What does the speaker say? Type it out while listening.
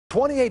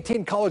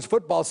2018 college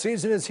football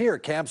season is here.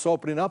 Camps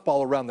opening up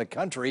all around the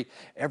country.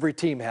 Every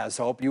team has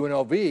hope.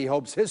 UNLV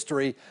hopes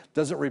history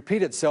doesn't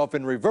repeat itself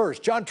in reverse.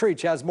 John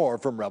Treach has more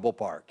from Rebel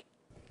Park.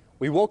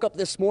 We woke up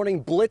this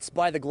morning blitzed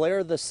by the glare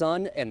of the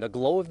sun and the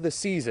glow of the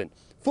season.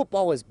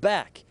 Football is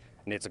back,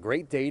 and it's a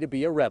great day to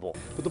be a Rebel.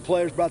 But the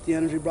players brought the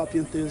energy, brought the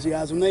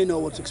enthusiasm. They know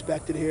what's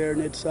expected here,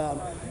 and it's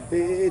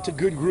a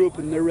good group,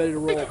 and they're ready to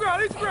roll.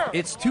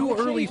 It's too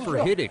early for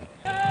hitting,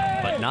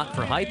 but not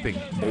for hyping.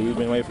 We've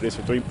been waiting for this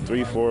for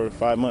three, 4,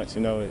 5 months.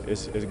 You know,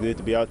 it's good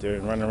to be out there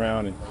and running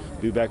around and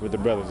be back with the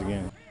brothers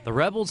again. The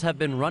Rebels have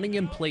been running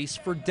in place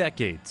for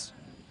decades,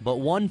 but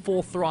one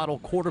full throttle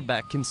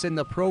quarterback can send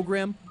the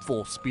program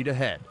full speed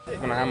ahead.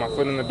 When I had my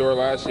foot in the door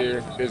last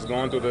year, just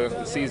going through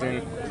the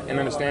season and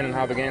understanding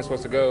how the game's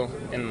supposed to go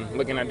and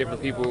looking at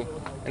different people,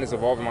 and it's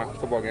evolving my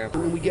football game.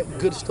 When we get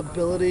good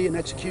stability and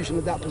execution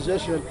at that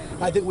position,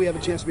 I think we have a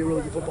chance to be a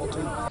really good football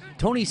team.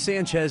 Tony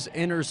Sanchez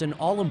enters an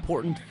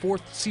all-important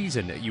 4th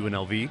season at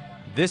UNLV.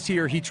 This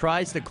year, he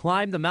tries to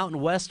climb the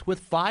Mountain West with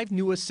 5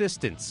 new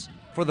assistants.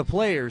 For the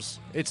players,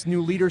 it's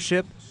new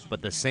leadership,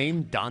 but the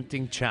same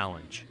daunting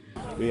challenge.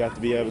 We have to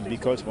be able to be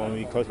coachable and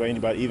be coached by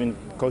anybody, even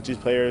coaches,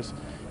 players,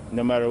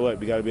 no matter what.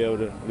 We got to be able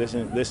to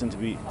listen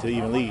to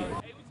even lead.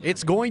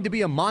 It's going to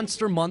be a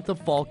monster month of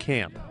fall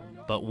camp,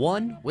 but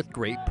one with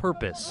great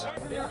purpose.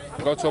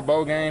 Go to a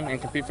bowl game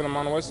and compete for the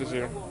Mountain West this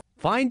year.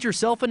 Find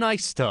yourself an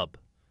ice tub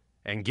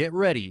and get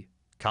ready.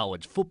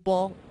 College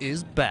football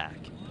is back.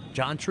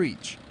 John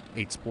Treach,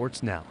 8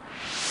 Sports Now.